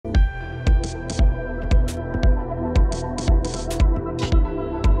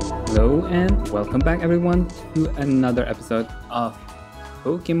Hello and welcome back everyone to another episode of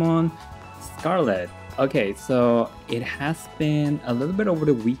Pokemon Scarlet. Okay, so it has been a little bit over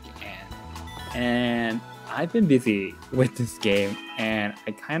the weekend and I've been busy with this game and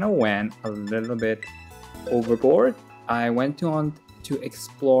I kind of went a little bit overboard. I went on to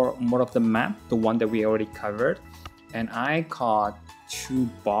explore more of the map, the one that we already covered, and I caught two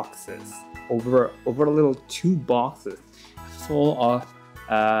boxes, over a little two boxes full of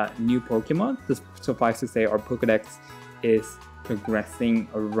new Pokemon. Just suffice to say, our Pokedex is progressing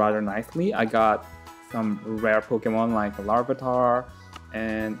rather nicely. I got some rare Pokemon like Larvitar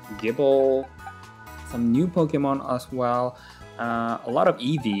and Gibble, some new Pokemon as well, a lot of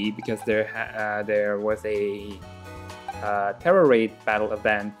EV because there was a Terror Raid battle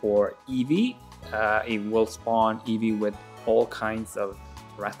event for EV. It will spawn EV with all kinds of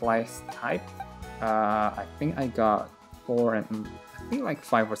Breathless type. I think I got 4 and I think like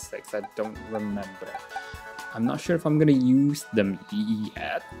 5 or 6, I don't remember. I'm not sure if I'm gonna use them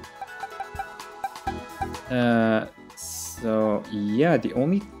yet. So yeah, the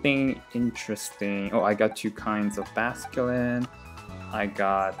only thing interesting, I got 2 kinds of Basculin, I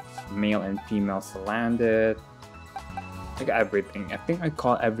got male and female Salandit, I got everything. I think I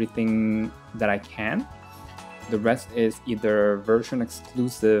caught everything that I can. The rest is either version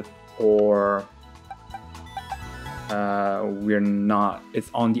exclusive or it's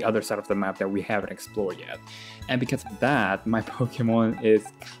on the other side of the map that we haven't explored yet. And because of that, my Pokemon is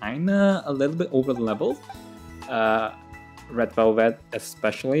kinda a little bit over leveled. Red Velvet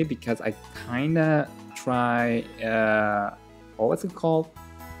especially, because I kinda try what was it called?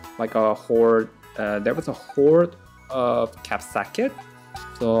 Like a horde. There was a horde of Capsakit.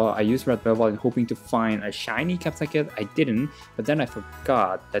 So I used Red Velvet hoping to find a shiny Capsakit. I didn't, but then I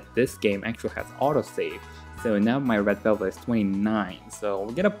forgot that this game actually has autosave. So now my Red Velvet is 29. So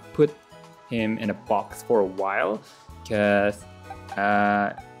we're gonna put him in a box for a while because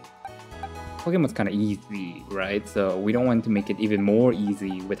Pokemon's kind of easy, right? So we don't want to make it even more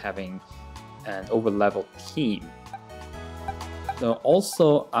easy with having an over-leveled team. So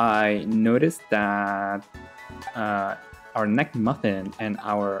also I noticed that our Neck Muffin and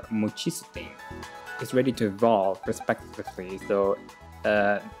our Mochisu is ready to evolve respectively. So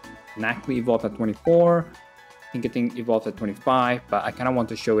Nacli evolved at 24, Tinkating evolved at 25, but I kind of want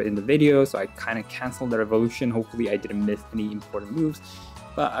to show it in the video, so I kind of canceled their evolution. Hopefully I didn't miss any important moves,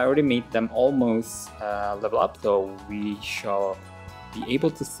 but I already made them almost level up, so we shall be able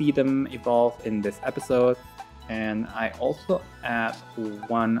to see them evolve in this episode. And I also add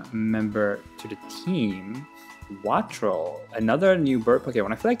 1 member to the team, Wattrel, another new bird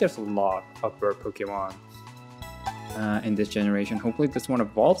Pokemon. I feel like there's a lot of bird Pokemon in this generation. Hopefully this one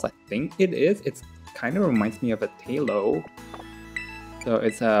evolves. I think it is. It's kind of reminds me of a Tailo. So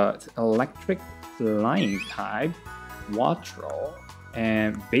it's electric flying type, Wattrel,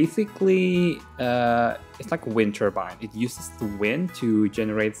 and basically it's like a wind turbine. It uses the wind to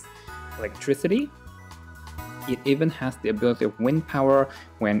generate electricity. It even has the ability of wind power.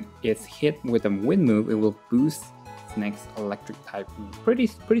 When it's hit with a wind move, it will boost its next electric type. Pretty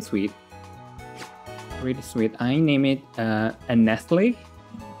sweet. Pretty sweet. I name it a Nestle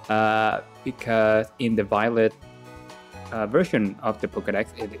because in the Violet version of the Pokedex,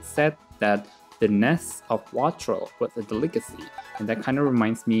 it is said that the nest of Wattrel was a delicacy, and that kind of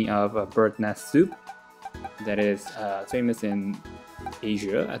reminds me of a bird nest soup that is famous in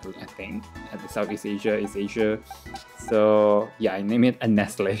Asia, I think. Southeast Asia is Asia. So yeah, I name it a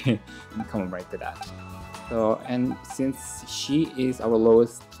Nestle. I'm coming right to that. So, and since she is our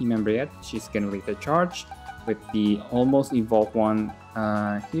lowest team member yet, she's gonna lead the charge with the almost evolved one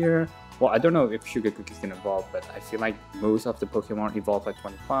here. Well, I don't know if Sugar Cookie's gonna evolve, but I feel like most of the Pokemon evolve at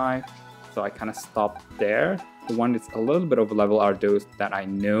 25. So I kind of stopped there. The one that's a little bit over level are those that I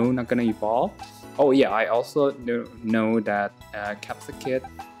know not gonna evolve. Oh yeah, I also know that Capsakit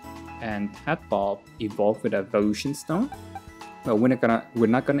and Tadpole evolve with Evolution Stone. But we're not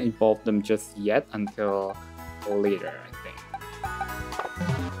gonna evolve them just yet until later, I think.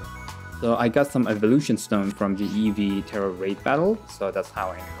 So I got some Evolution Stone from the EV Terror Raid battle, so that's how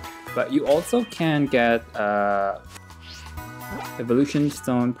I know. But you also can get Evolution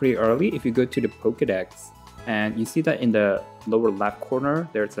Stone pretty early if you go to the Pokedex, and you see that in the lower left corner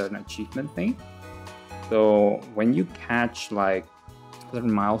there's an achievement thing. So when you catch like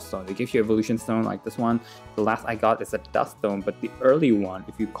certain milestone, they give you Evolution Stone like this one. The last I got is a Dust Stone, but the early one,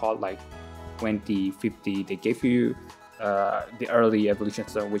 if you caught like 20, 50, they gave you the early Evolution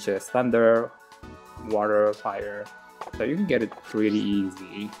Stone, which is Thunder, Water, Fire. So you can get it pretty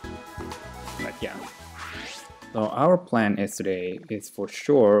easy. But yeah. So our plan is today is for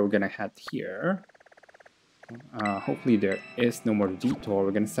sure we're gonna head here. Hopefully there is no more detour.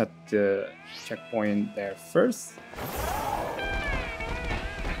 We're gonna set the checkpoint there first.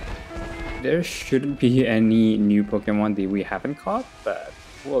 There shouldn't be any new Pokemon that we haven't caught, but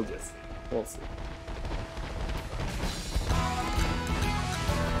we'll see.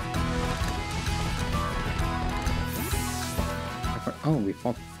 Oh, we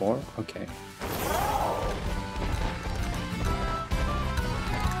fought before? Okay.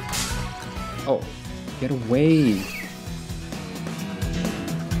 Oh, get away!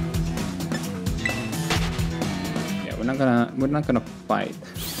 Yeah, we're not gonna fight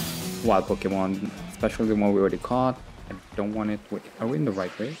wild Pokemon, especially the one we already caught. I don't want it. Wait, are we in the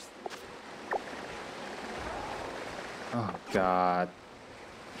right way? Oh god.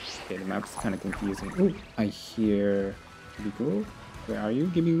 Okay, the map's kind of confusing. Ooh, I hear Gibigoo. Where are you,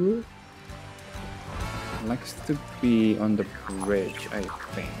 Gibigoo? Likes to be on the bridge, I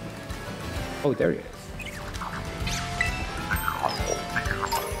think. Oh, there he is.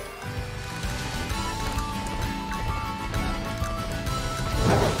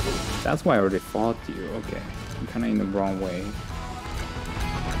 That's why I already fought you. Okay, I'm kind of in the wrong way.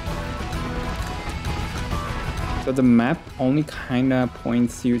 So the map only kind of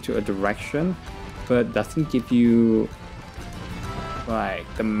points you to a direction, but doesn't give you like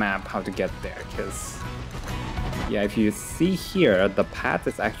the map how to get there. Because yeah, if you see here, the path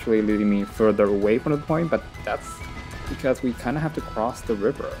is actually leading me further away from the point, but that's because we kind of have to cross the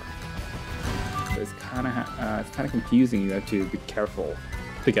river. So it's kind of confusing. You have to be careful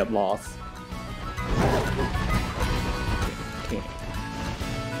to get lost. Okay.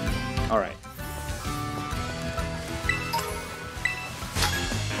 All right.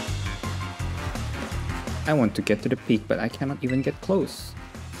 I want to get to the peak, but I cannot even get close.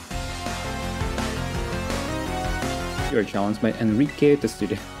 You're challenged by Enrique the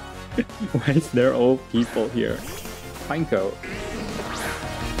student. Why is there all people here? Pineco.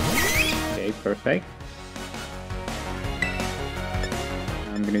 Okay, perfect.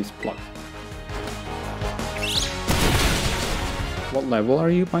 I'm gonna use Pluck. What level are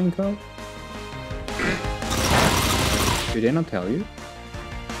you, Pineco? Did they not tell you?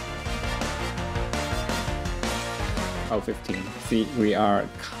 Oh, 15. See, we are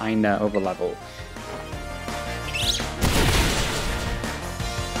kinda over level.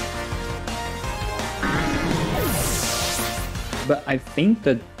 But I think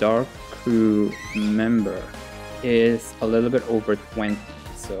the Dark Crew member is a little bit over 20,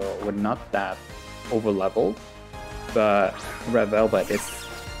 so we're not that over leveled. But Red Velvet is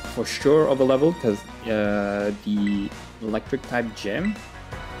for sure over leveled because the electric type gym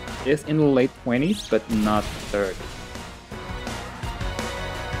is in the late 20s, but not 30.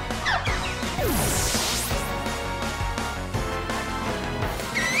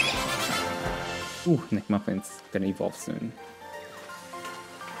 Ooh, Nick Muffin's gonna evolve soon.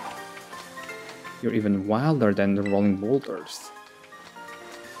 You're even wilder than the rolling boulders.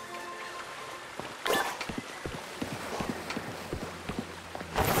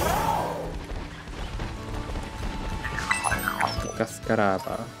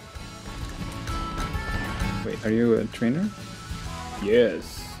 Cascaraba. Wait, are you a trainer?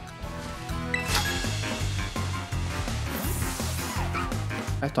 Yes.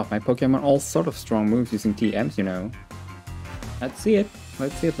 I taught my Pokemon all sort of strong moves using TMs, you know. Let's see it.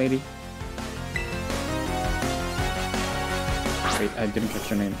 Let's see it, lady. Wait, I didn't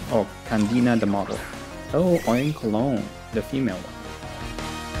catch your name. Oh, Candina the model. Oh, Oin Cologne, the female one.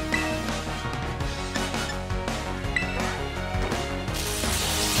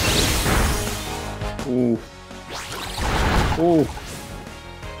 Ooh. Ooh.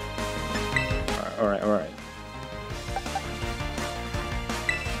 Alright, alright.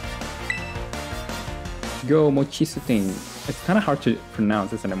 Go Mochisu thing. It's kind of hard to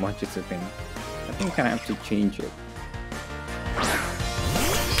pronounce, isn't it? Mochisu thing. I think I kind of have to change it.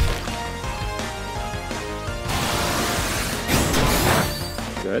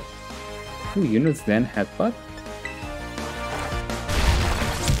 Good. Ooh, units then headbutt.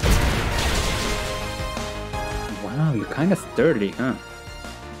 Wow, you're kind of sturdy, huh?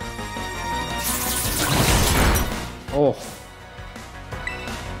 Oh.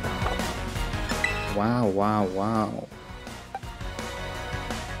 Wow, wow, wow.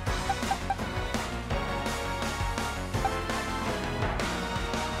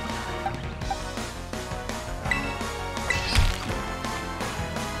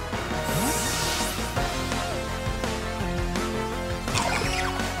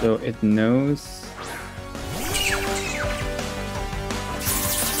 So it knows.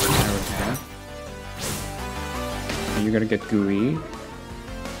 you're gonna get gooey.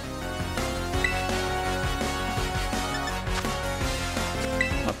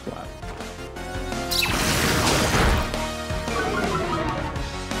 Not flat.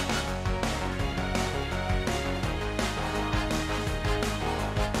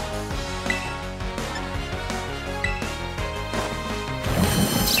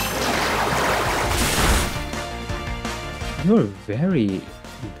 You're very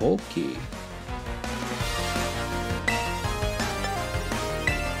bulky.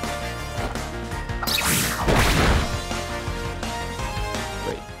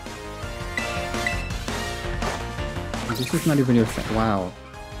 Wait. This is not even your set. Wow.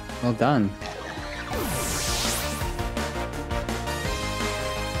 Well done.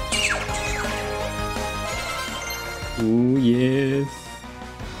 Ooh, yes.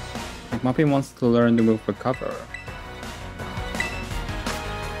 Muppy wants to learn the move Recover.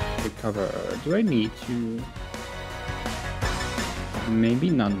 Recover. Do I need to? Maybe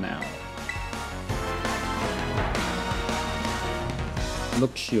not now.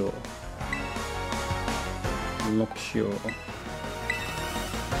 Luxio.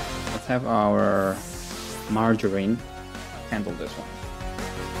 Let's have our Margarine handle this one.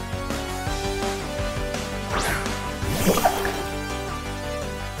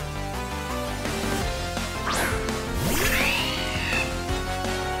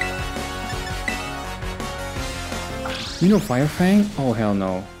 You know Fire Fang? Oh hell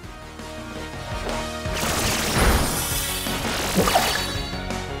no.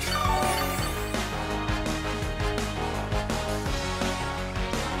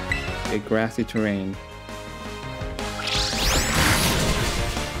 A grassy terrain.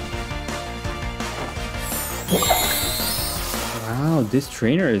 Wow, this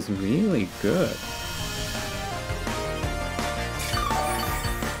trainer is really good.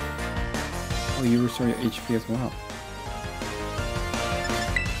 Oh, you restore your HP as well.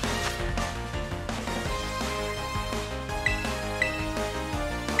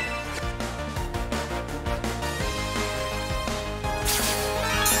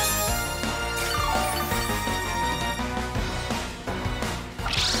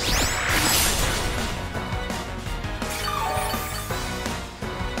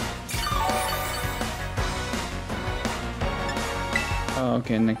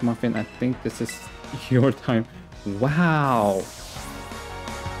 Okay, Nick Muffin, I think this is your time. Wow!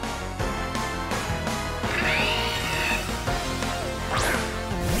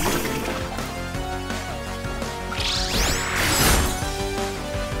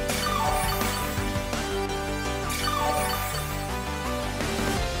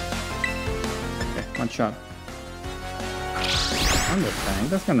 Okay, one shot. Understand,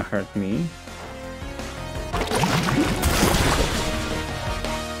 that's gonna hurt me.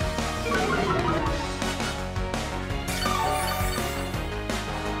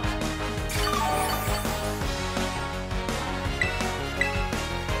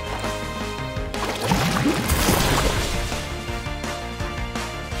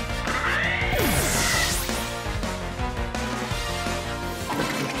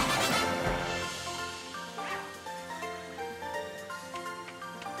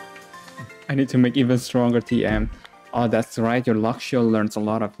 I need to make even stronger TM. Oh, that's right, your Luxio learns a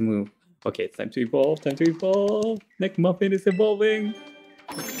lot of move. Okay, it's time to evolve, Nick Muffin is evolving.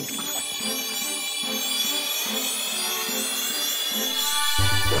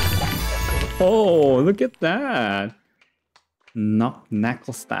 Oh, look at that.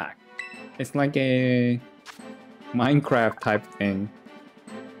 Knuckle stack. It's like a Minecraft type thing.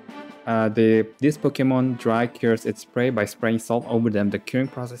 This Pokemon dry cures its prey by spraying salt over them. The curing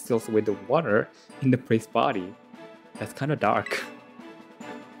process seals with the water in the prey's body. That's kind of dark.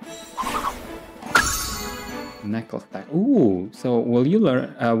 Knuckle stack. Ooh, so will you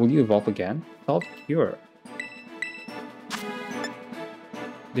learn? Will you evolve again? Salt cure.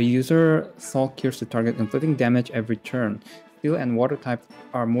 The user salt cures the target, inflicting damage every turn. Steel and water types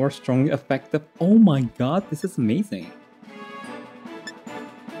are more strongly effective. Oh my god, this is amazing.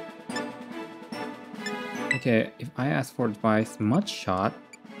 Okay, if I ask for advice, Mud Shot.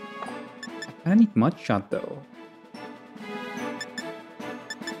 I don't need Mud Shot though.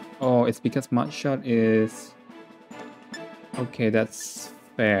 Oh, it's because Mud Shot is... Okay, that's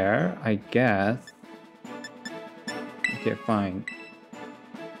fair, I guess. Okay, fine.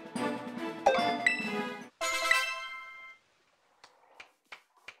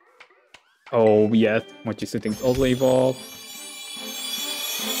 Oh yes, Mochi Suiting's also evolved.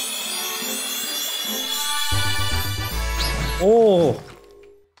 Oh!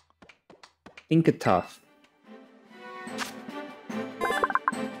 Think it tough.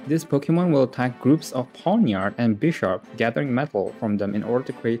 This Pokemon will attack groups of Pawniard and Bisharp, gathering metal from them in order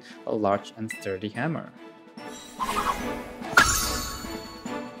to create a large and sturdy hammer.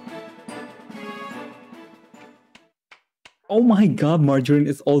 Oh my god, Margarine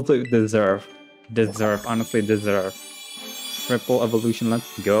is also deserved. Honestly deserved. Triple evolution,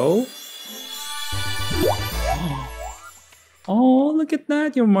 let's go. Oh, look at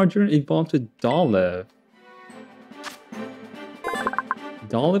that! Your Margarine evolved to Dolliv.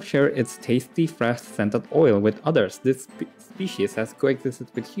 Dolliv shares its tasty, fresh-scented oil with others. This species has coexisted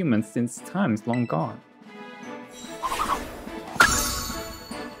with humans since times long gone.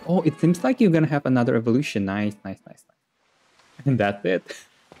 Oh, it seems like you're gonna have another evolution. Nice. And that's it.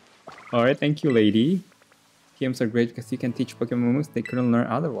 Alright, thank you, lady. Games are great because you can teach Pokemon moves they couldn't learn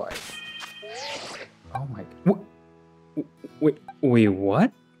otherwise. Oh my god. Wait,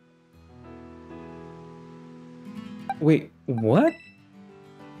 what? Wait, what?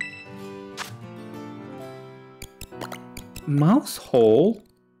 Mouse hole?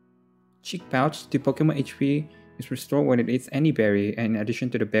 Cheek pouch. The Pokemon HP is restored when it eats any berry, and in addition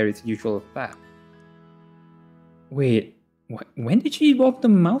to the berry's usual effect. Wait, when did she evolve the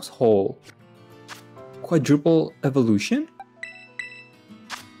mouse hole? Quadruple evolution?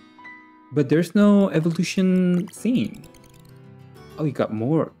 But there's no evolution scene. Oh, you got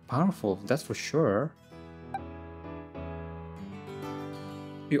more powerful, that's for sure.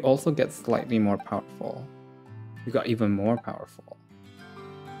 You also get slightly more powerful. You got even more powerful.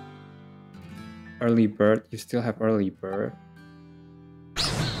 Early bird, you still have early bird. You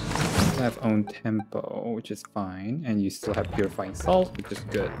still have own tempo, which is fine. And you still have purifying salt, which is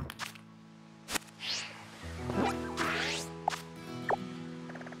good.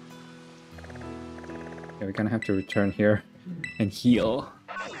 Okay, we're gonna have to return here and heal.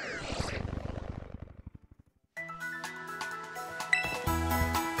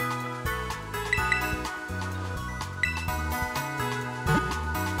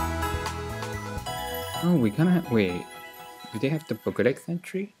 Oh, we kind of wait. Do they have the Pokédex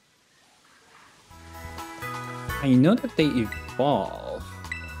entry? I know that they evolve,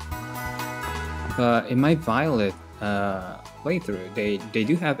 but in my Violet playthrough, they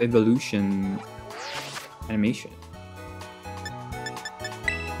do have evolution animation.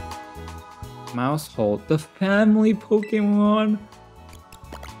 Mousehold, the family Pokemon.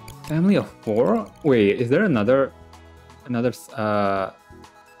 Family of 4? Wait, is there another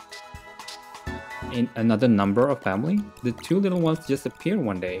in another number of family? The two little ones just appeared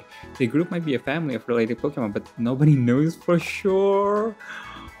one day. The group might be a family of related Pokemon, but nobody knows for sure.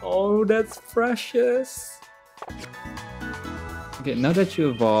 Oh, that's precious. Okay, now that you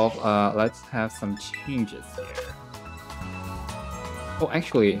evolve, let's have some changes here. Oh,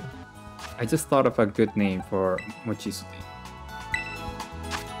 actually, I just thought of a good name for Mochisuting.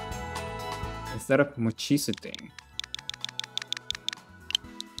 Instead of Mochisuting,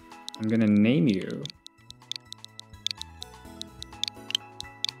 I'm gonna name you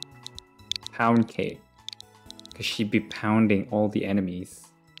Pound Cake, because she'd be pounding all the enemies.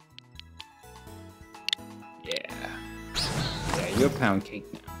 Yeah, you're Pound Cake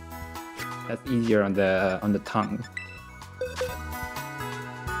now. That's easier on the tongue.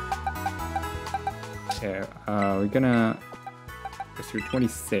 Okay, we're gonna go through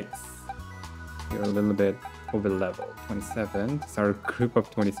 26. You're a little bit over level. 27. It's our group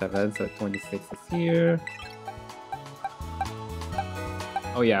of 27, so 26 is here.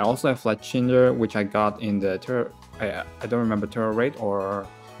 Oh yeah, I also have Fletchinder, which I got in the I don't remember Terror Rate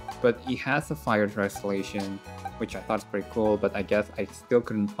but he has a fire translation, which I thought is pretty cool, but I guess I still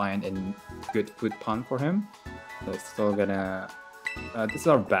couldn't find a good food pun for him. So it's still gonna this is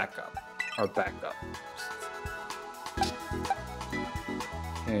our backup.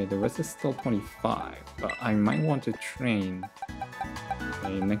 Okay, the rest is still 25, but I might want to train.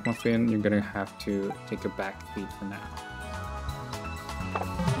 Okay, Necmuffin, you're gonna have to take a back seat for now.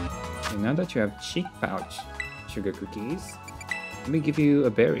 Okay, now that you have Cheek Pouch Sugar Cookies, let me give you a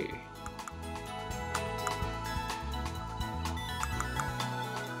berry.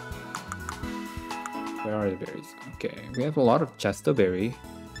 Where are the berries? Okay, we have a lot of Chesto Berry,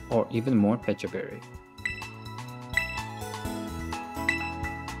 or even more Pecha Berry.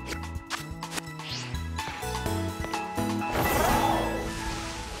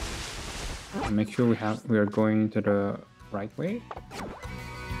 Make sure we are going to the right way.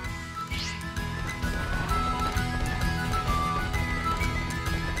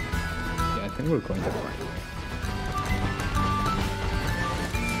 Yeah, I think we're going to the right way.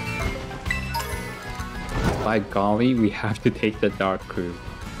 By golly, we have to take the Dark Crew.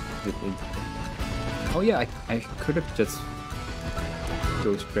 Oh yeah, I could have just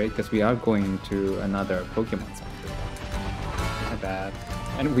go straight because we are going to another Pokemon Center. My bad.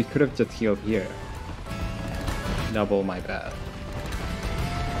 And we could have just healed here. Double my bad.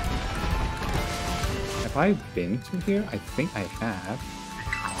 Have I been to here? I think I have.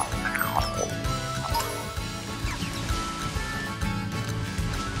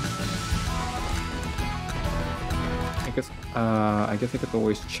 I guess I could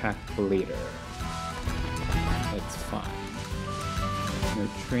always check later. It's fine. No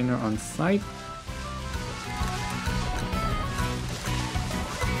trainer on site.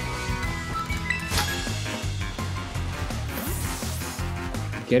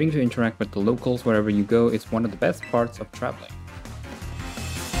 Getting to interact with the locals wherever you go is one of the best parts of traveling.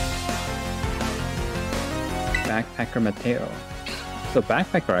 Backpacker Mateo. So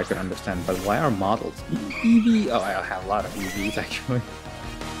backpacker I could understand, but why are models? EV? Oh, I have a lot of EVs actually.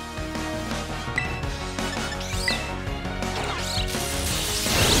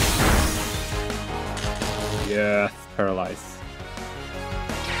 Yeah, paralyzed.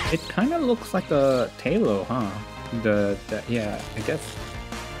 It kind of looks like a Talo, huh? Yeah, I guess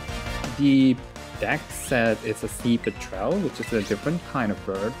the deck said it's a sea petrel, which is a different kind of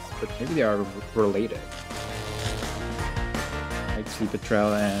birds, but maybe they are related. Like sea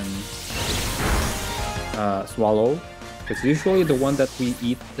petrel and swallow, because usually the one that we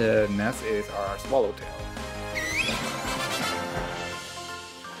eat the nest is our swallowtail.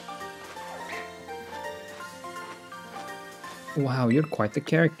 Wow, you're quite the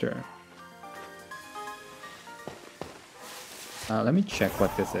character. Let me check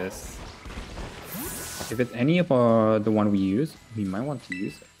what this is. If it's any of the one we use, we might want to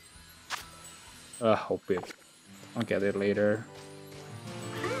use it. Hope it. I'll get it later.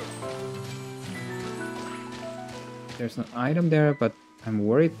 There's an item there, but I'm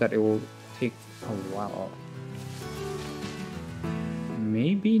worried that it will take a while.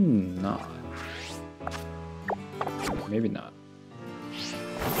 Maybe not. Maybe not.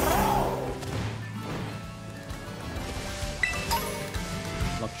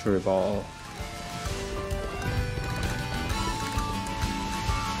 Luxury ball.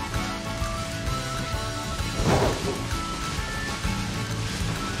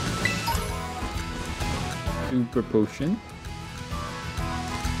 Super potion.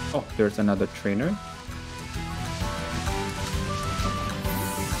 Oh, there's another trainer.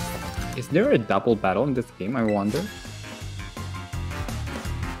 Is there a double battle in this game, I wonder?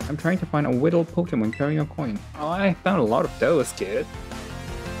 I'm trying to find a whittled Pokemon carrying a coin. Oh, I found a lot of those, kid.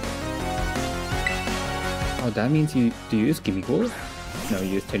 Oh, that means do you use Gimmighoul? No,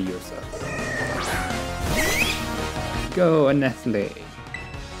 you use Teddiursa. Go, a Nestle.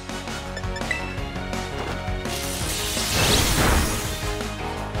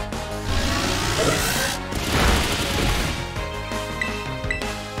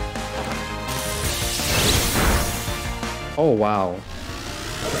 Oh wow.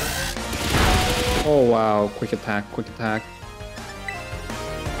 Oh wow, quick attack, quick attack.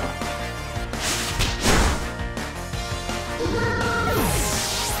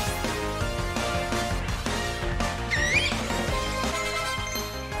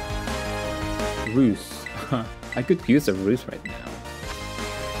 Roost. I could use a roost right now.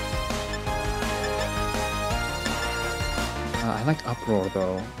 I like Uproar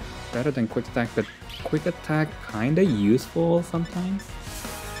though. Better than quick attack, but quick attack kinda useful sometimes.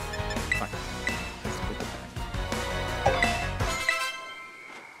 Fine. Let's quick attack.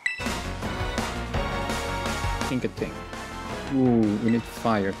 Think a thing. Ooh, we need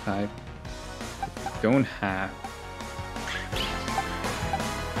fire type. Don't have.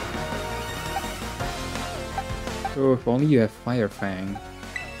 Oh, if only you have Fire Fang.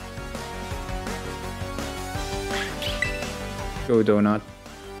 Go Donut.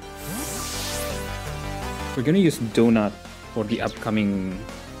 We're gonna use Donut for the upcoming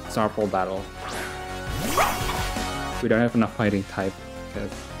Starfall battle. We don't have enough fighting type,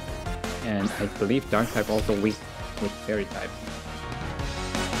 and I believe Dark type also weak with Fairy type.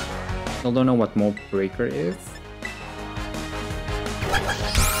 Still don't know what Mold Breaker is.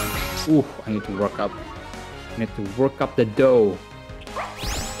 Ooh, I need to work up. I need to work up the dough.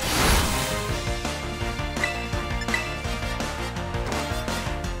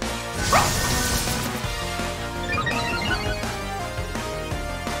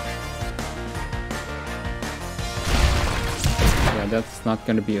 Yeah, that's not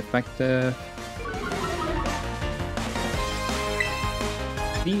going to be effective.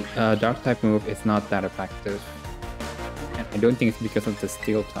 The Dark type move is not that effective. And I don't think it's because of the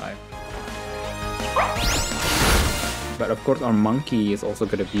Steel type. But of course our monkey is also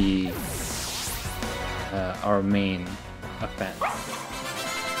going to be our main offense.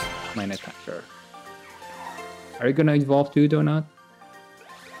 Mine attacker. Are you gonna evolve too, Donut?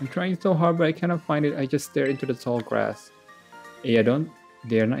 I'm trying so hard, but I cannot find it. I just stare into the tall grass. Yeah,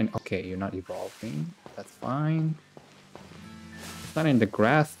 they're not in. Okay, you're not evolving. That's fine. It's not in the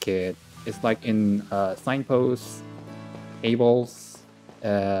grass kit. It's like in signposts, tables,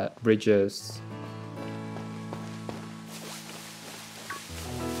 bridges.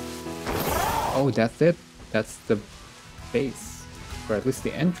 Oh, that's it? That's the base. Or at least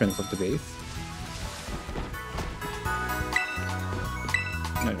the entrance of the base.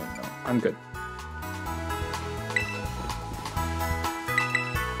 No, I'm good.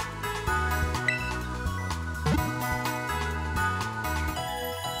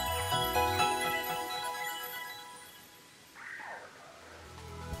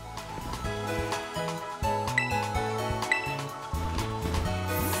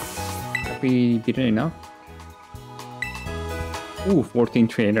 We didn't enough. Ooh, 14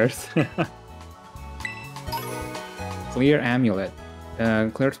 trainers. Clear Amulet.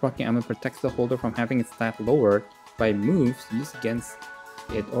 Clear Sparking Amulet protects the holder from having its stat lowered by moves used against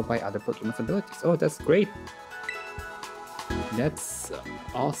it or by other Pokemon's abilities. Oh, that's great. That's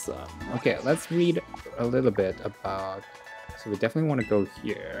awesome. Okay, let's read a little bit about... So we definitely want to go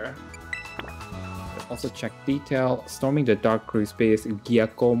here. Also check detail, storming the Dark Crew space,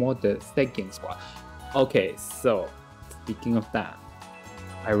 Giacomo the Stegging Squad. Okay, so speaking of that,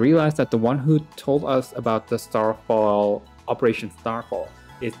 I realized that the one who told us about the Starfall, Operation Starfall,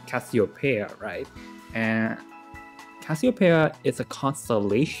 is Cassiopeia, right? And Cassiopeia is a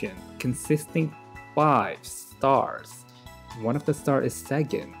constellation consisting 5 stars. One of the stars is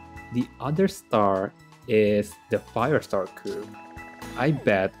Sagan. The other star is the Firestar crew. I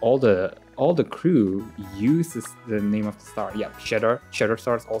bet all the crew uses the name of the star. Yeah, Cheddar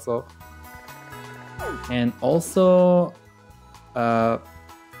stars also. And also, the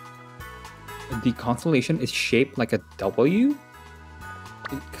constellation is shaped like a W.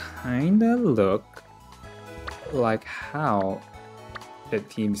 It kinda look like how the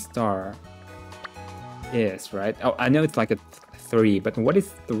team star is, right? Oh, I know it's like a 3, but what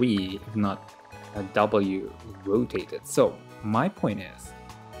is 3 if not a W rotated? So my point is,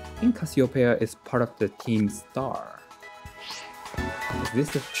 I think Cassiopeia is part of the team star. Is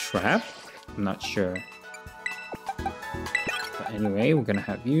this a trap? I'm not sure. But anyway, we're gonna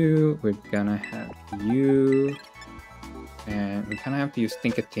have you, we're gonna have you, and we kind of have to use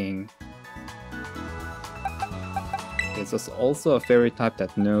Think-a-Ting. This is also a fairy type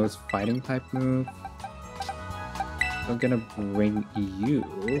that knows fighting type move. So I'm gonna bring you.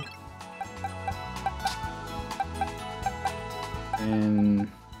 And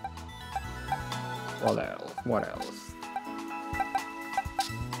what else? What else?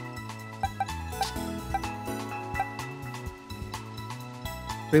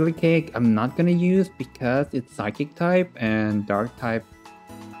 Really Cake, I'm not gonna use because it's Psychic type and Dark type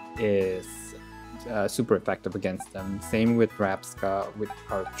is super effective against them. Same with Rapska, with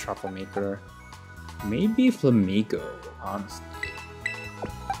our Truffle Maker. Maybe Flamigo, honestly.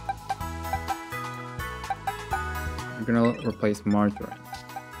 I'm gonna replace Margarine.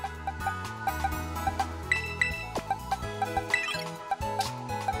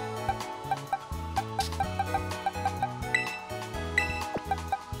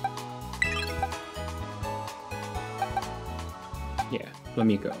 Yeah,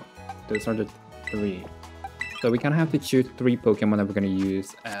 Flamigo. Those are the 3. So we kind of have to choose 3 Pokemon that we're gonna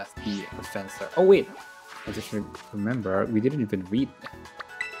use as the offenser. Oh wait, I just remember we didn't even read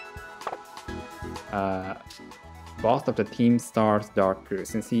boss of the Team Stars Dark Crew.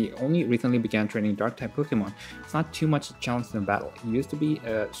 Since he only recently began training Dark type Pokemon, it's not too much a challenge in the battle. He used to be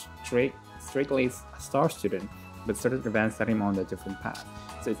a straight-laced Star student, but certain events set him on a different path.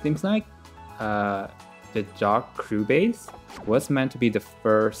 So it seems like the Dark Crew base was meant to be the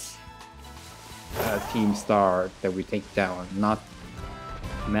first Team Star that we take down, not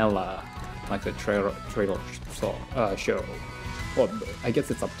Mela, like the trailer show. Well, I guess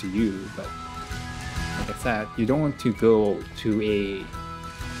it's up to you, but like I said, you don't want to go to a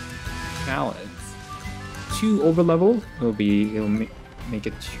challenge too overleveled. It'll make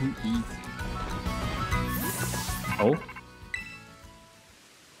it too easy. Oh.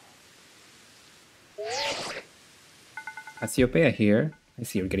 Cassiopeia here. I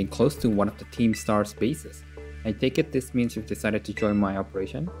see you're getting close to one of the Team Star's bases. I take it this means you've decided to join my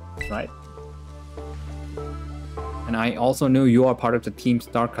operation, right? And I also know you are part of the Team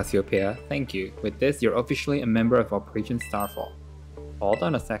Star, Cassiopeia. Thank you. With this, you're officially a member of Operation Starfall. Hold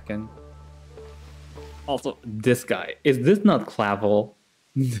on a second. Also, this guy. Is this not Clavel?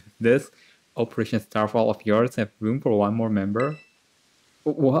 This Operation Starfall of yours have room for one more member?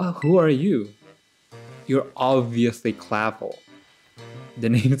 What? Who are you? You're obviously Clavel. The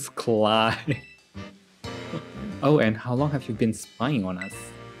name's Clyde. Oh, and how long have you been spying on us?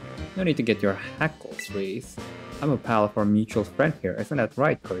 No need to get your hackles raised. I'm a pal of our mutual friend here, isn't that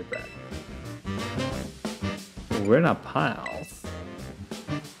right, Corybrat? We're not pals.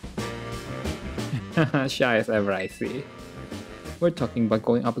 Shy as ever, I see. We're talking about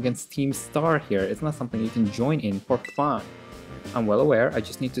going up against Team Star here. It's not something you can join in for fun. I'm well aware, I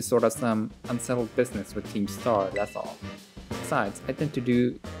just need to sort out some unsettled business with Team Star, that's all. Besides, I tend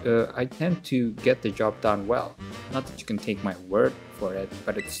to get the job done well. Not that you can take my word for it,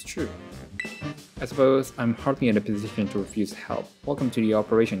 but it's true. I suppose I'm hardly in a position to refuse help. Welcome to the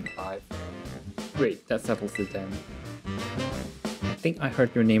operation, Clive. Great, that settles it then. I think I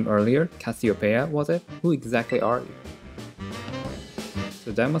heard your name earlier. Cassiopeia, was it? Who exactly are you?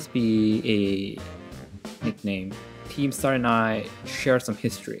 So that must be a nickname. Team Star and I share some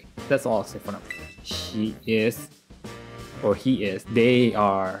history. That's all I'll say for now. She is, or he is, they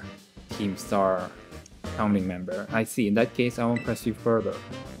are Team Star founding member. I see, in that case I won't press you further.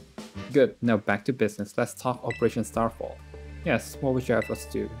 Good, now back to business. Let's talk Operation Starfall. Yes, what would you have us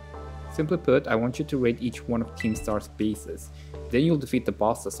do? Simply put, I want you to raid each one of Team Star's bases. Then you'll defeat the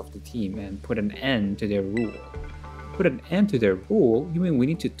bosses of the team and put an end to their rule. Put an end to their rule? You mean we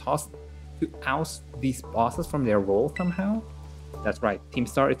need to oust these bosses from their role somehow? That's right, Team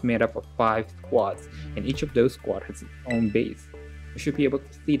Star is made up of 5 squads, and each of those squads has its own base. You should be able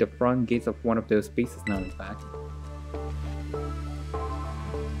to see the front gates of one of those bases now, in fact.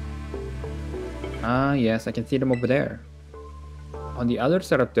 Ah yes, I can see them over there. On the other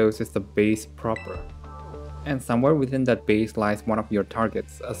side of those is the base proper. And somewhere within that base lies one of your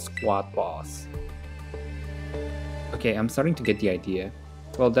targets, a squad boss. Okay, I'm starting to get the idea.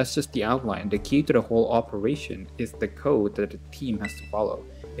 Well, that's just the outline. The key to the whole operation is the code that the team has to follow.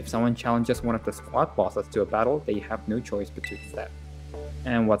 If someone challenges one of the squad bosses to a battle, they have no choice but to accept.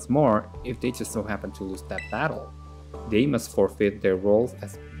 And what's more, if they just so happen to lose that battle, they must forfeit their roles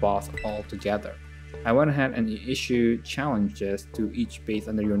as boss altogether. I went ahead and issued challenges to each base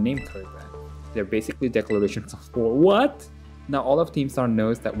under your name, Corybrat. They're basically declarations of war. What? Now all of Team Star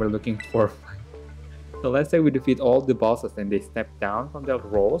knows that we're looking for a fight. So let's say we defeat all the bosses and they step down from their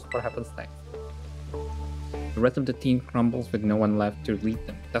roles. What happens next? The rest of the team crumbles with no one left to lead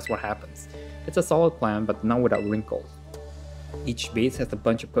them. That's what happens. It's a solid plan, but not without wrinkles. Each base has a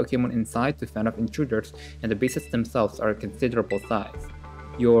bunch of Pokémon inside to fend off intruders, and the bases themselves are a considerable size.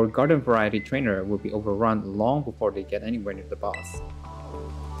 Your garden variety trainer will be overrun long before they get anywhere near the boss.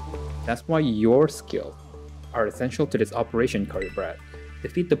 That's why your skills are essential to this operation, Corybrat.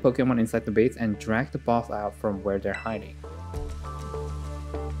 Defeat the Pokémon inside the base and drag the boss out from where they're hiding.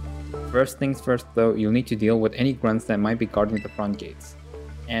 First things first though, you'll need to deal with any grunts that might be guarding the front gates.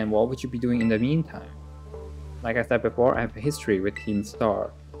 And what would you be doing in the meantime? Like I said before, I have a history with Team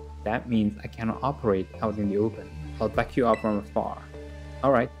Star. That means I cannot operate out in the open. I'll back you up from afar.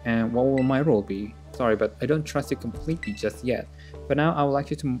 Alright, and what will my role be? Sorry, but I don't trust you completely just yet. But now I would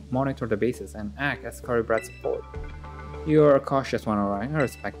like you to monitor the bases and act as Corybrat's support. You're a cautious one, alright, I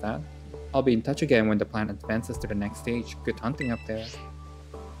respect that. I'll be in touch again when the plan advances to the next stage. Good hunting up there.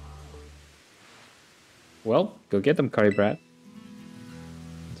 Well, go get them, Corybrat.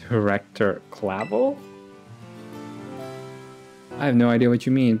 Director Clavel? I have no idea what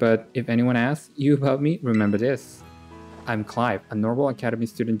you mean, but if anyone asks you about me, remember this. I'm Clive, a normal academy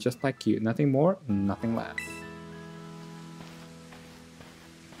student just like you. Nothing more, nothing less.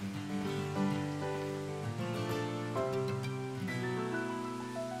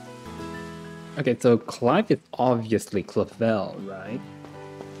 Okay, so Clive is obviously Clavel, right?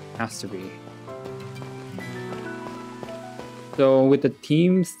 Has to be. So with the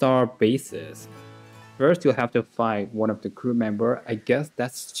Team Star bases, first you'll have to fight one of the crew member. I guess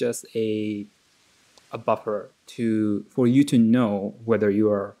that's just a buffer for you to know whether you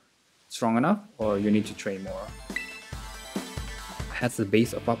are strong enough or you need to train more. As the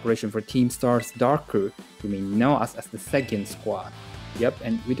base of operation for Team Star's Dark Crew, you may know us as the Second Squad. Yep,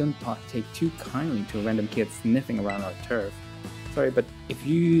 and we don't take too kindly to random kids sniffing around our turf. Sorry, but if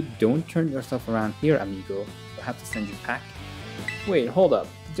you don't turn yourself around here, amigo, we'll have to send you packing. Wait, hold up.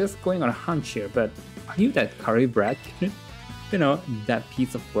 Just going on a hunch here, but are you that Corybrat kid? You know, that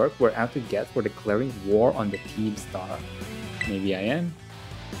piece of work we're out to get for declaring war on the Team Star? Maybe I am.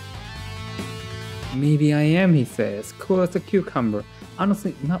 Maybe I am, he says. Cool as a cucumber.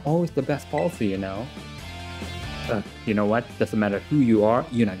 Honestly, not always the best policy, you know. You know what? Doesn't matter who you are,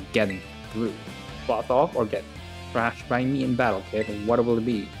 you're not getting through. Boss off or get thrashed by me in battle, kid. What will it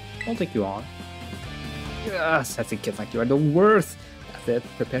be? I'll take you on. Sassy kids like you are the worst. That's it.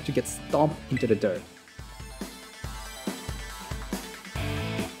 Prepare to get stomped into the dirt.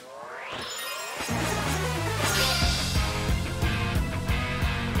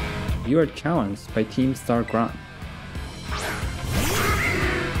 You are challenged by Team Star Grunt.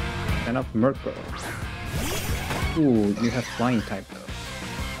 And up Merkle. Ooh, you have flying type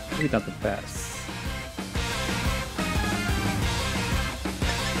though. Maybe not the best.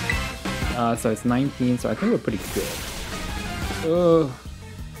 So it's 19, so I think we're pretty good.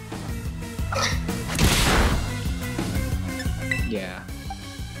 Yeah.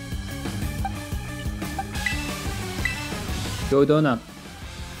 Go Donut.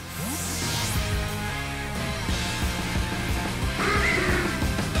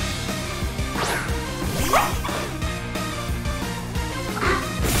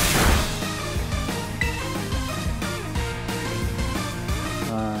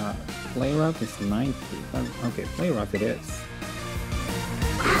 Play rough is 90. Okay, play rough it is.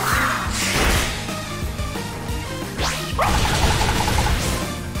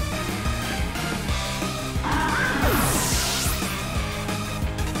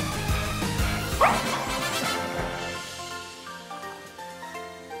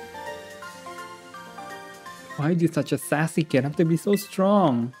 Why are you such a sassy kid? Have to be so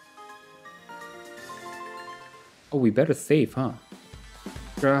strong. Oh, we better save, huh?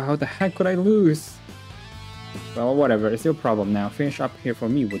 Girl, how the heck could I lose? Well, whatever, it's your problem now. Finish up here for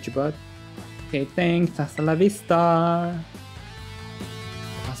me, would you, bud? Okay, thanks. Hasta la vista.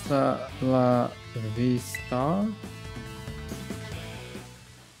 Hasta la vista.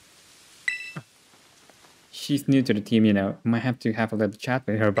 She's new to the team, you know. Might have to have a little chat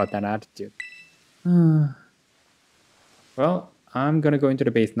with her about that attitude. Well, I'm gonna go into the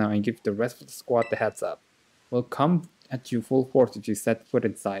base now and give the rest of the squad the heads up. We'll come at you full force if you set foot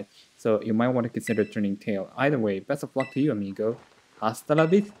inside, so you might want to consider turning tail. Either way, best of luck to you, amigo. Hasta la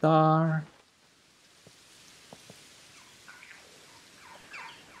vista!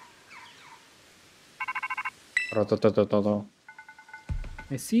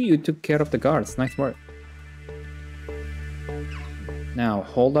 I see you took care of the guards, nice work. Now,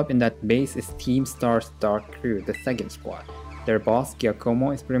 hold up in that base is Team Star's Dark Crew, the second squad. Their boss,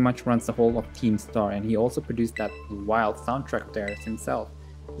 Giacomo, is pretty much runs the whole of Team Star, and he also produced that wild soundtrack of theirs himself.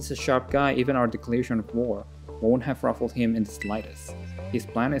 He's a sharp guy, even our declaration of war won't have ruffled him in the slightest. His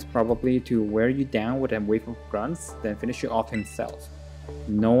plan is probably to wear you down with a wave of grunts, then finish you off himself.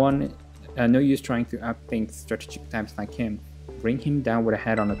 No use trying to outthink strategic types like him. Bring him down with a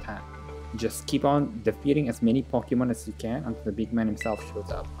head-on attack. Just keep on defeating as many Pokémon as you can until the big man himself shows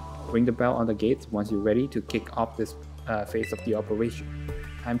up. Ring the bell on the gates once you're ready to kick off this phase of the operation.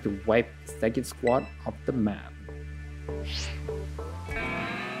 Time to wipe the second squad off the map.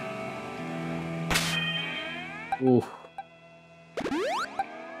 Ooh.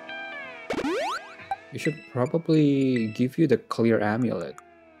 We should probably give you the clear amulet.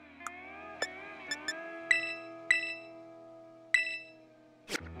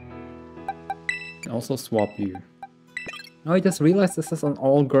 And also swap you. Oh, I just realized this is an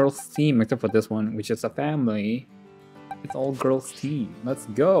all-girls team except for this one, which is a family. It's all girls team. Let's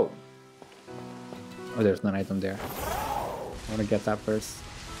go. Oh, there's an item there. I want to get that first.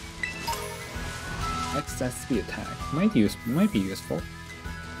 Excess speed attack. Might be useful.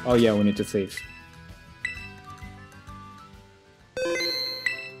 Oh yeah, we need to save.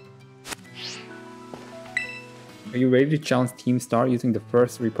 Are you ready to challenge Team Star using the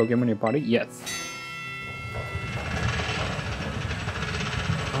first 3 Pokemon in your party? Yes.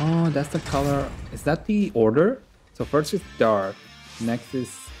 Oh, that's the color. Is that the order? So first is dark, next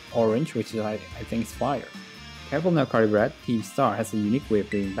is orange, which is I think is fire. Careful now, Caribrat. Team Star has a unique way of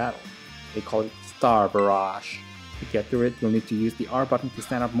doing battle. They call it Star Barrage. To get through it, you'll need to use the R button to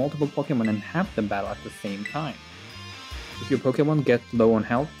stand up multiple Pokemon and have them battle at the same time. If your Pokemon get low on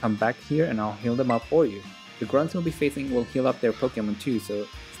health, come back here and I'll heal them up for you. The grunts you'll be facing will heal up their Pokemon too, so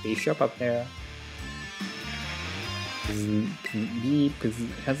stay sharp up there.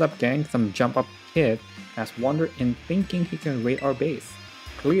 Heads up gang, some jump up kid has wandered in thinking he can raid our base.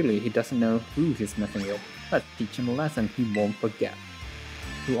 Clearly he doesn't know who he's messing with. Let's teach him a lesson he won't forget.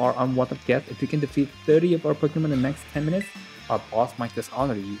 To our unwanted guest, if you can defeat 30 of our Pokemon in the next 10 minutes, our boss might just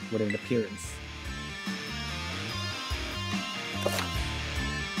honor you with an appearance.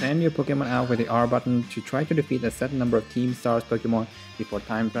 Send your Pokemon out with the R button to try to defeat a set number of Team Star's Pokemon before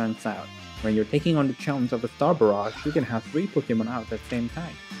time runs out. When you're taking on the challenge of the Star Barrage, you can have 3 Pokemon out at the same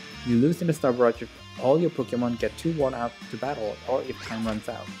time. You lose in the Star Barrage if all your Pokemon get too worn out to battle or if time runs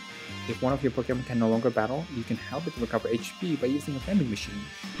out. If one of your Pokemon can no longer battle, you can help it to recover HP by using a vending machine.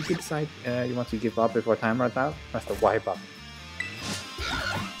 If you decide you want to give up before time runs out, press the Y button.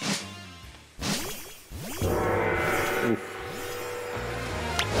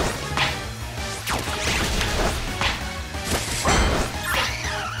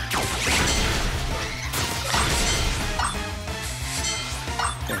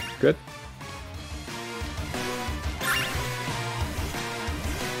 good.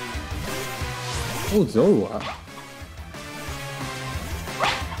 Oh, Zorua.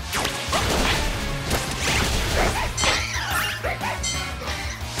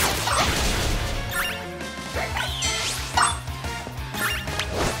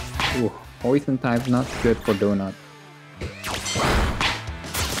 Ooh, poison type not good for Donut.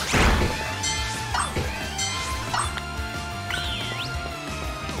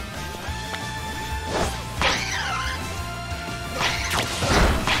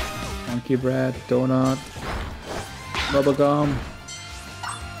 Monkey bread, donut, bubblegum.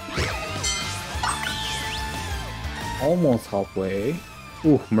 Almost halfway.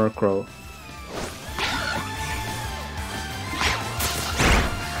 Ooh, Murkrow.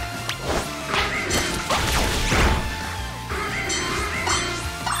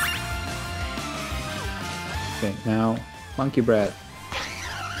 Okay, now monkey bread.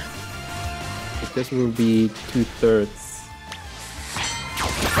 This will be 2/3.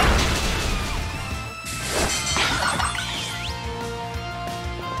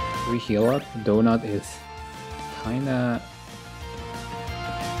 We heal up. Donut is kinda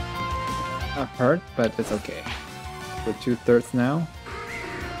hurt, but it's okay. We're 2/3 now.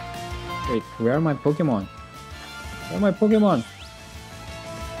 Wait, where are my Pokemon? Where are my Pokemon?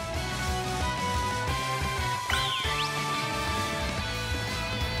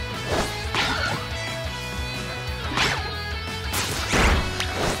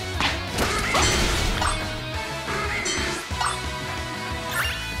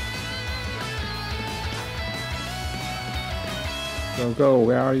 Go,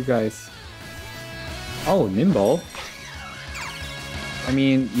 where are you guys? Oh, Nimble. I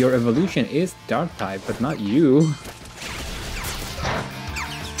mean, your evolution is dark type, but not you.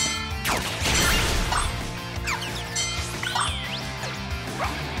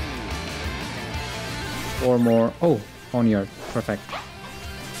 Four more. Oh, Ponyard. Perfect.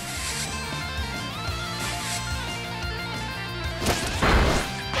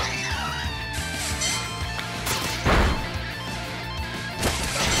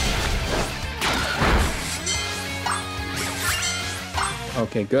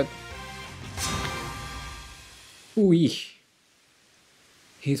 Okay, good. Ooh,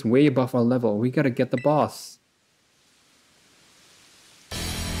 he's way above our level. We gotta get the boss.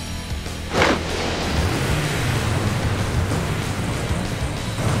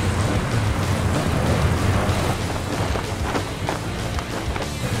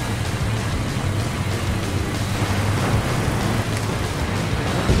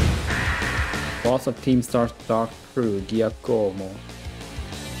 Boss of Team Star's Dark Crew, Giacomo.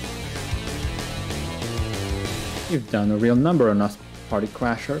 You've done a real number on us, Party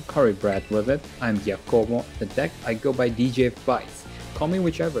Crasher. Curry bread with it. I'm Giacomo. The deck, I go by DJ Vice. Call me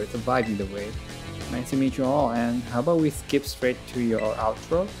whichever, it's a vibe either way. Nice to meet you all, and how about we skip straight to your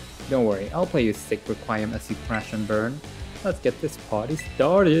outro? Don't worry, I'll play you Sick Requiem as you crash and burn. Let's get this party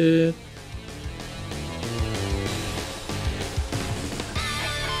started!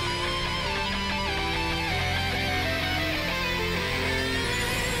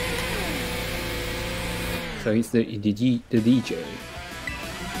 So he's the DJ.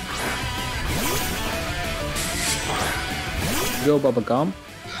 Go Bubblegum.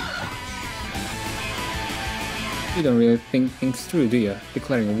 You don't really think things through, do you?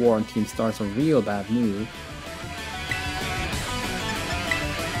 Declaring war on Team Star's a real bad move.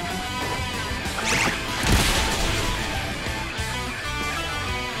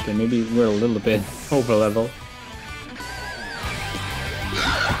 Okay, maybe we're a little bit over level.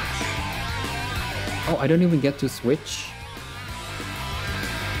 Oh, I don't even get to switch.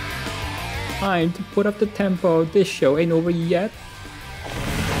 Time to put up the tempo. This show ain't over yet.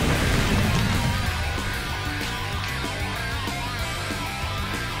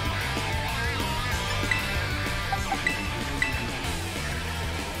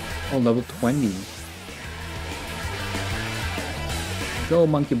 Oh, level 20. Go,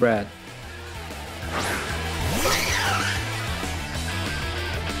 Monkey Brat.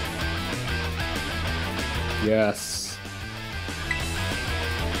 Yes.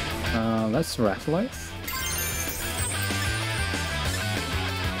 Let's Rattleize.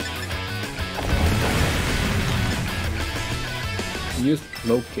 Use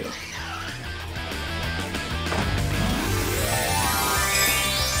low kick.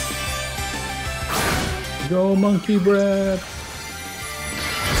 Go Monkey Breath!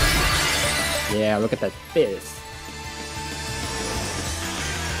 Yeah, look at that fizz.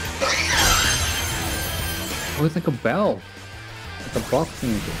 Oh, it's like a bell. Like a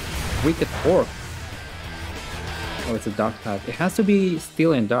boxing wicked fork. Oh, it's a dark type. It has to be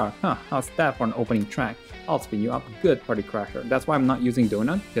steel and dark. Huh, how's that for an opening track? I'll spin you up good, Party Crasher. That's why I'm not using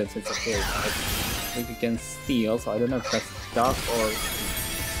Donut, because it's a fairy type. Weak against steel, so I don't know if that's dark or...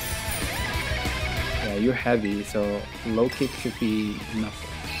 Yeah, you're heavy, so low kick should be enough.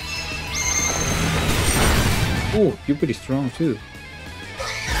 Oh, you're pretty strong too.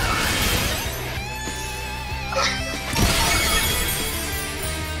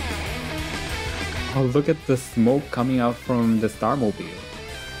 Oh, look at the smoke coming out from the Starmobile.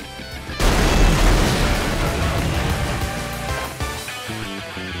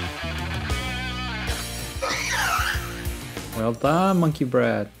 Well done, Monkey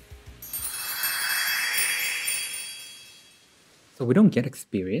Bread. So we don't get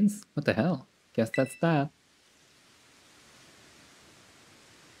experience? What the hell? Guess that's that.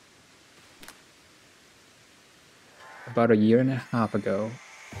 About a year and a half ago.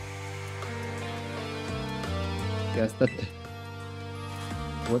 Guess that...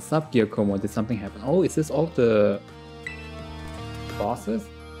 What's up, Giacomo? Did something happen? Oh, is this all the... bosses?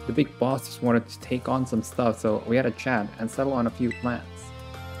 The big boss just wanted to take on some stuff, so we had a chat and settle on a few plans.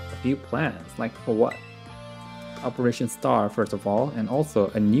 A few plans? Like for what? Operation Star, first of all, and also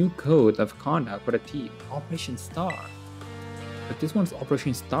a new code of conduct for the team. Operation Star. But this one's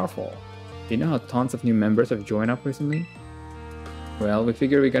Operation Starfall. Do you know how tons of new members have joined up recently? Well, we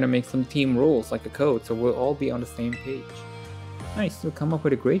figure we're gonna make some team rules like a code, so we'll all be on the same page. Nice, you'll come up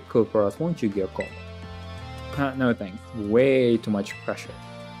with a great code for us, won't you, Gyoko? No thanks. Way too much pressure.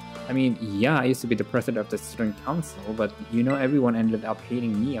 I mean, yeah, I used to be the president of the student council, but you know everyone ended up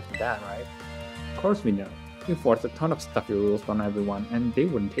hating me after that, right? Of course we know. You forced a ton of stuffy rules on everyone, and they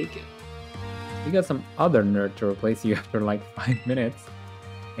wouldn't take it. You got some other nerd to replace you after like 5 minutes.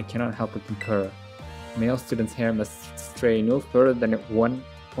 I cannot help but concur. Male students' hair must stray no further than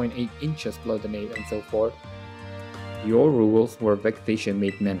 1.8 inches below the nape and so forth. Your rules were vexation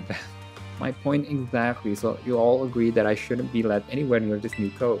made manifest. My point exactly, so you all agree that I shouldn't be let anywhere near this new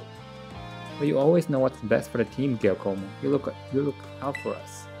code. But you always know what's best for the team, Giacomo. You look out for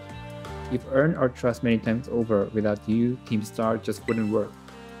us. You've earned our trust many times over. Without you, Team Star just wouldn't work.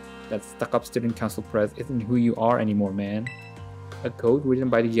 That stuck-up student council press isn't who you are anymore, man. A code written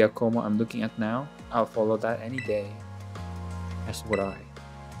by the Giacomo I'm looking at now? I'll follow that any day. As would I.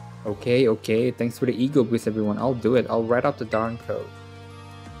 Okay, thanks for the ego boost, everyone. I'll do it. I'll write out the darn code.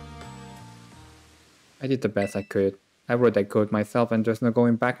 I did the best I could. I wrote that code myself and there's no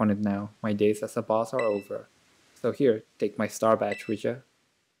going back on it now. My days as a boss are over. So here, take my star badge, would ya?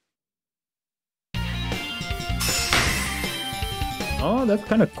 Oh, that's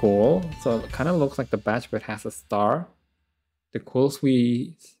kind of cool. So it kind of looks like the badge but has a star. The coolest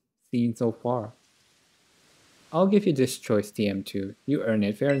we've seen so far. I'll give you this choice, TM2. You earn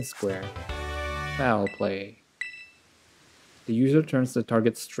it fair and square. Foul play. The user turns the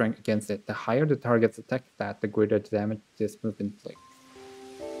target's strength against it. The higher the target's attack stat, the greater the damage this move inflicts.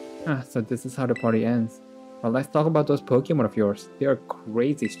 So this is how the party ends. Well, let's talk about those Pokémon of yours. They are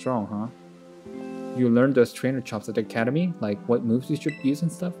crazy strong, huh? You learned those trainer chops at the academy? Like what moves you should use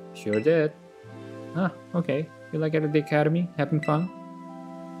and stuff? Sure did. Okay. You like it at the academy? Having fun?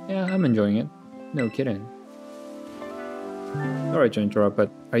 Yeah, I'm enjoying it. No kidding. Sorry to interrupt,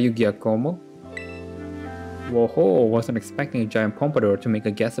 but are you Giacomo? Whoa, wasn't expecting a giant pompadour to make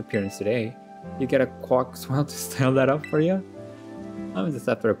a guest appearance today. You get a quack swell to style that up for you? I'm just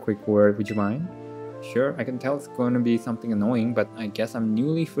after a quick word, would you mind? Sure, I can tell it's going to be something annoying, but I guess I'm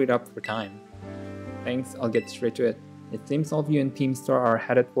newly freed up for time. Thanks, I'll get straight to it. It seems all of you in Team Star are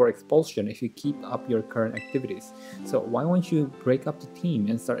headed for expulsion if you keep up your current activities. So why won't you break up the team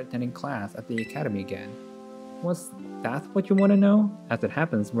and start attending class at the academy again? Was that what you want to know? As it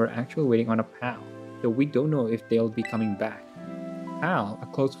happens, we're actually waiting on a pal, though we don't know if they'll be coming back. Pal? A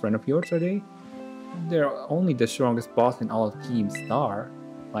close friend of yours, are they? They're only the strongest boss in all of Team Star.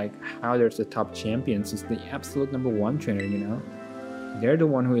 Like, how there's a top champion since the absolute #1 trainer, you know? They're the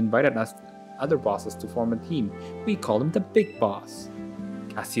one who invited us other bosses to form a team. We call him the Big Boss.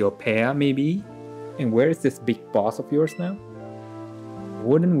 Cassiopeia, maybe? And where is this big boss of yours now?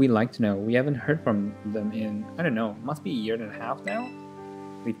 Wouldn't we like to know? We haven't heard from them in, I don't know, must be a year and a half now?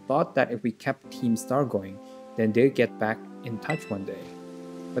 We thought that if we kept Team Star going, then they'd get back in touch one day.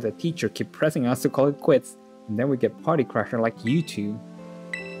 But the teacher kept pressing us to call it quits, and then we get party crasher like you two.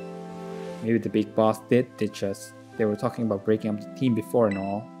 Maybe the big boss did ditch us. They were talking about breaking up the team before and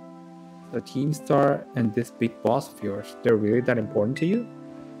all. So Team Star and this big boss of yours, they're really that important to you?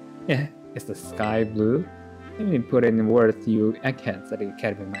 Yeah, is the sky blue? Let me put it in words you eggheads at the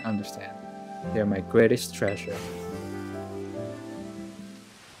academy might understand. They're my greatest treasure.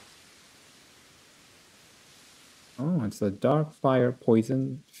 It's a dark fire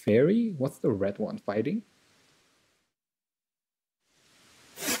poison fairy. What's the red one fighting?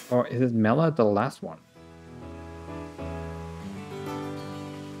 Or is it Mela, the last one?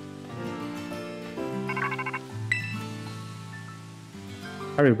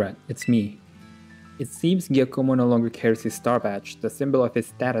 Hurry, Brad, it's me. It seems Giacomo no longer carries his star badge, the symbol of his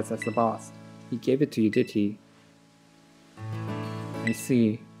status as the boss. He gave it to you, did he? I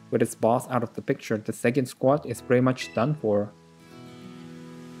see. With its boss out of the picture, the second squad is pretty much done for.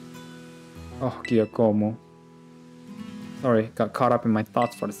 Oh, Giacomo. Sorry, got caught up in my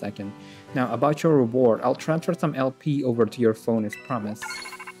thoughts for a second. Now, about your reward, I'll transfer some LP over to your phone as promised.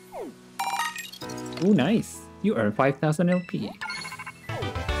 Ooh, nice! You earned 5,000 LP.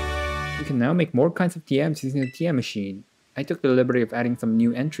 You can now make more kinds of TMs using the TM machine. I took the liberty of adding some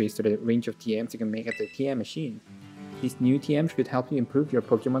new entries to the range of TMs you can make at the TM machine. These new TMs should help you improve your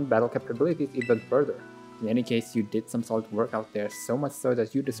Pokemon battle capabilities even further. In any case, you did some solid work out there, so much so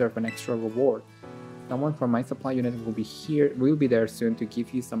that you deserve an extra reward. Someone from my supply unit will be there soon to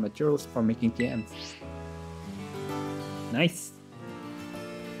give you some materials for making TMs. Nice!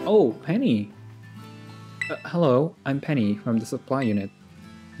 Oh, Penny! Hello, I'm Penny from the supply unit.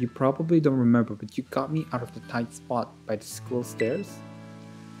 You probably don't remember, but you got me out of the tight spot by the school stairs.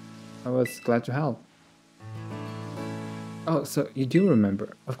 I was glad to help. Oh, so you do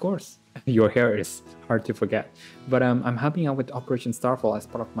remember, of course. Your hair is hard to forget. But I'm helping out with Operation Starfall as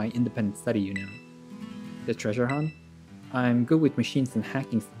part of my independent study, you know. The treasure hunt? I'm good with machines and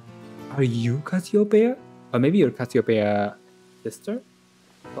hacking. Are you Cassiopeia? Or maybe you're Cassiopeia's sister?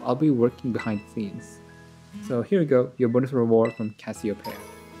 So I'll be working behind the scenes. So here you go, your bonus reward from Cassiopeia.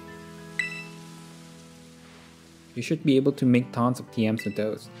 You should be able to make tons of TMs with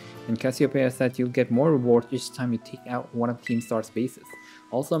those. And Cassiopeia said you'll get more rewards each time you take out one of Team Star's bases.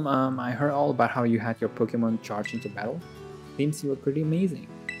 Also, I heard all about how you had your Pokemon charge into battle. Seems you were pretty amazing.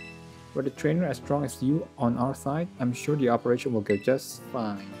 With a trainer as strong as you on our side, I'm sure the operation will go just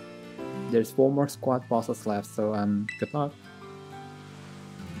fine. There's 4 more squad bosses left, so good luck.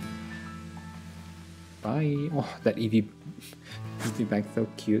 Bye. Oh, that Eevee bag's so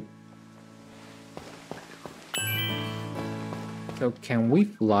cute. So can we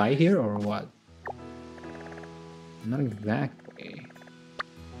fly here or what? Not exactly.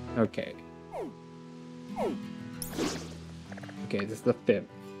 Okay. Okay, this is the 5th.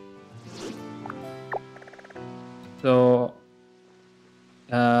 So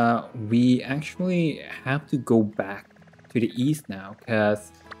we actually have to go back to the east now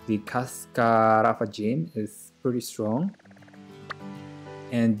because the Cascarafa Gym is pretty strong.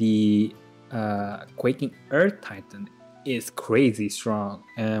 And the Quaking Earth Titan is crazy strong,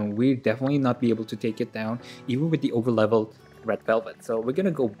 and we'll definitely not be able to take it down even with the overleveled Red Velvet. So we're gonna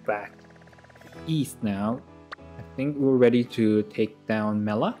go back east now. I think we're ready to take down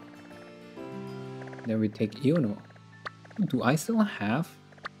Mela. Then we take Iono. Do I still have?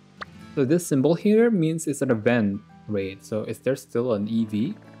 So this symbol here means it's an event raid. So is there still an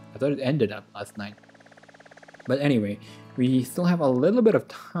EV? I thought it ended up last night. But anyway, we still have a little bit of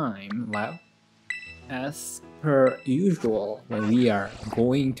time left. As per usual, when we are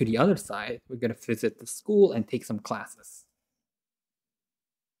going to the other side, we're gonna visit the school and take some classes.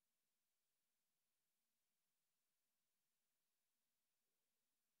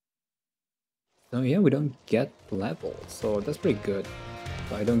 So yeah, we don't get levels, so that's pretty good.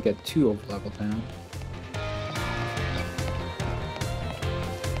 So I don't get too over leveled now.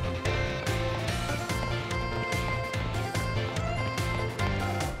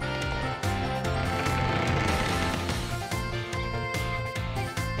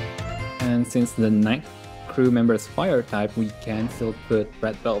 And since the night crew member is fire type, we can still put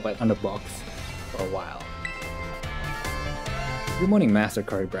Red Velvet on the box for a while. Good morning, Master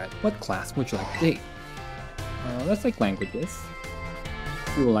Curry Bread. What class would you like to take? Let's take languages.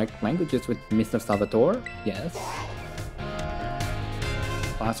 You will like languages with Mr. Salvatore? Yes.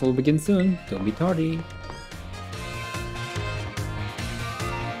 Class will begin soon. Don't be tardy.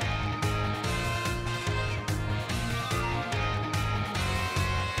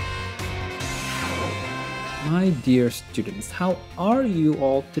 My dear students, how are you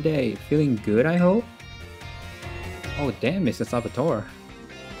all today? Feeling good, I hope? Oh damn, Mr. Salvatore.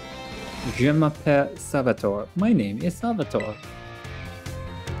 Je m'appelle Salvatore. My name is Salvatore.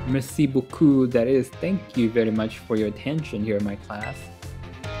 Merci beaucoup, that is, thank you very much for your attention here in my class.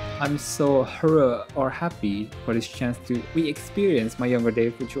 I'm so hurrah or happy for this chance to re-experience my younger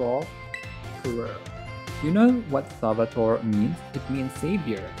days with you all. Hurrah. You know what Salvatore means? It means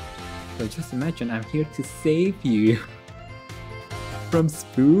savior. So just imagine I'm here to save you from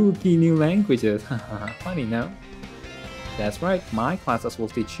spooky new languages. Funny, no? That's right, my classes will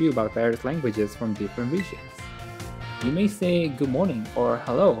teach you about various languages from different regions. You may say good morning or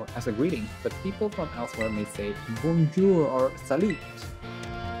hello as a greeting, but people from elsewhere may say bonjour or salut.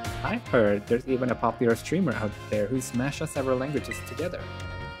 I've heard there's even a popular streamer out there who smashes several languages together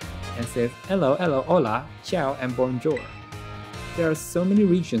and says hello, hello, hola, ciao, and bonjour. There are so many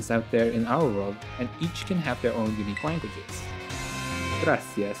regions out there in our world, and each can have their own unique languages.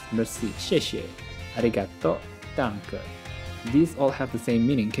 Gracias, merci, 谢谢, arigato, danke. These all have the same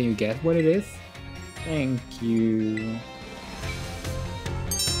meaning. Can you guess what it is? Thank you.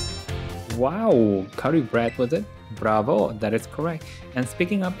 Wow, curry bread was it? Bravo, that is correct. And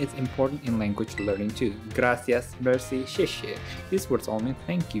speaking up is important in language learning too. Gracias, merci, 谢谢. These words all mean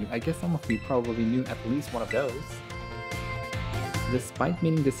thank you. I guess some of you probably knew at least one of those. Despite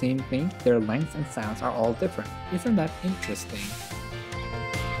meaning the same thing, their lengths and sounds are all different. Isn't that interesting?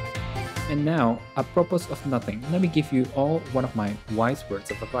 And now, apropos of nothing, let me give you all one of my wise words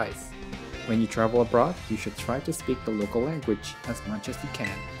of advice. When you travel abroad, you should try to speak the local language as much as you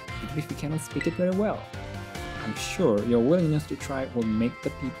can, even if you cannot speak it very well. I'm sure your willingness to try will make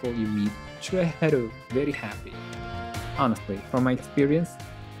the people you meet very happy. Honestly, from my experience,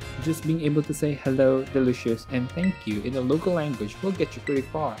 just being able to say hello, delicious, and thank you in the local language will get you pretty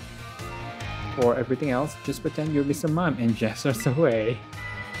far. For everything else, just pretend you're Mr. Mime and gestures away.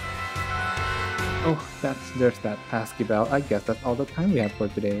 Oh, there's that pesky bell. I guess that's all the time we have for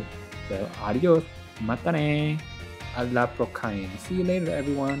today. So, adios, matane, a la prochaine. See you later,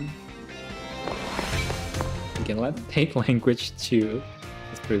 everyone. Okay, let's take language 2.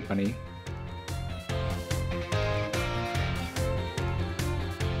 It's pretty funny.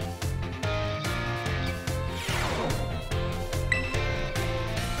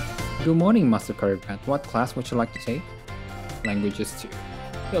 Good morning, Master Currybat. What class would you like to take? Languages 2.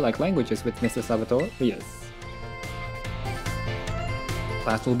 You like languages with Mr. Salvatore? Yes.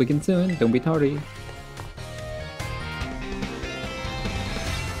 Class will begin soon, don't be tardy.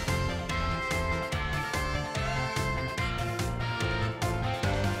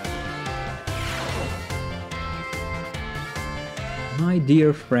 My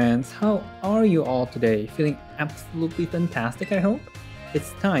dear friends, how are you all today? Feeling absolutely fantastic, I hope?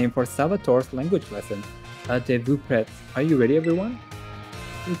 It's time for Salvatore's language lesson. Êtes-vous prêts? Are you ready, everyone?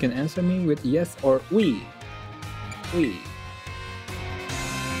 You can answer me with yes or oui. Oui.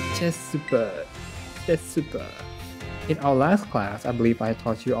 C'est super. C'est super. In our last class, I believe I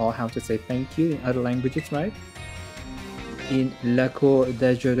taught you all how to say thank you in other languages, right? In la cour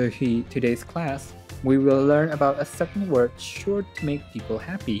d'aujourd'hui, today's class, we will learn about a certain word sure to make people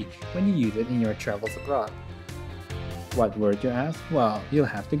happy when you use it in your travels abroad. What word, you ask? Well, you'll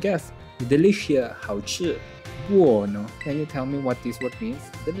have to guess. Delicious, 好吃. Buono. Can you tell me what this word means?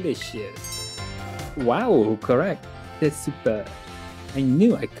 Delicious. Wow, correct. C'est super. I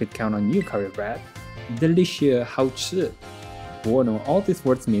knew I could count on you, Curry Brad. Delicious, 好吃. Buono. All these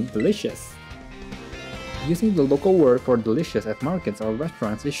words mean delicious. Using the local word for delicious at markets or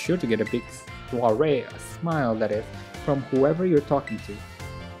restaurants is sure to get a big soiree, a smile that is, from whoever you're talking to.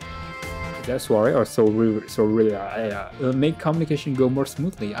 Is that soiree or so really? It'll make communication go more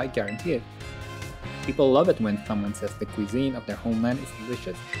smoothly, I guarantee it. People love it when someone says the cuisine of their homeland is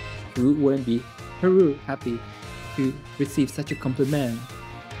delicious. Who wouldn't be happy to receive such a compliment?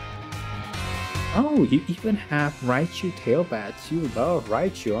 Oh, you even have Raichu tail badge. You love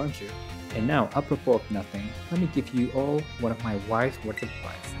Raichu, aren't you? And now, apropos of nothing, let me give you all one of my wise words of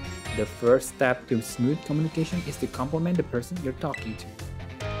advice. The first step to smooth communication is to compliment the person you're talking to.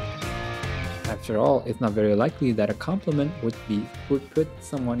 After all, it's not very likely that a compliment would put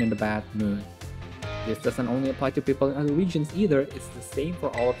someone in a bad mood. This doesn't only apply to people in other regions either, it's the same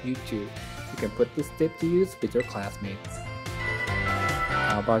for all of you too. You can put this tip to use with your classmates.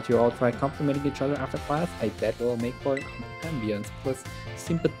 How about you all try complimenting each other after class? I bet it will make for an ambience plus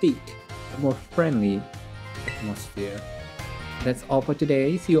sympathetic, a more friendly atmosphere. That's all for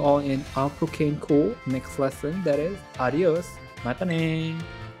today. See you all in Approcaine Cool next lesson, that is, adios, matane!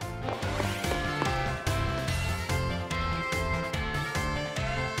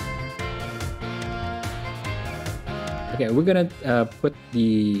 Okay, we're gonna put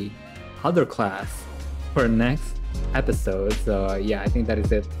the other class for next episode. So yeah, I think that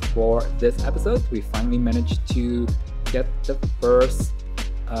is it for this episode. We finally managed to get the first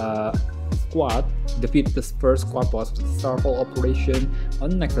squad, defeat this first squad boss with the Starfall operation. On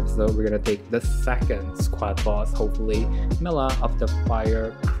the next episode, we're gonna take the second squad boss, hopefully, Mela of the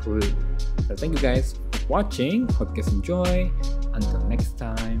Fire Crew. So thank you guys for watching. Hope you guys enjoy. Until next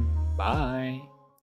time, bye.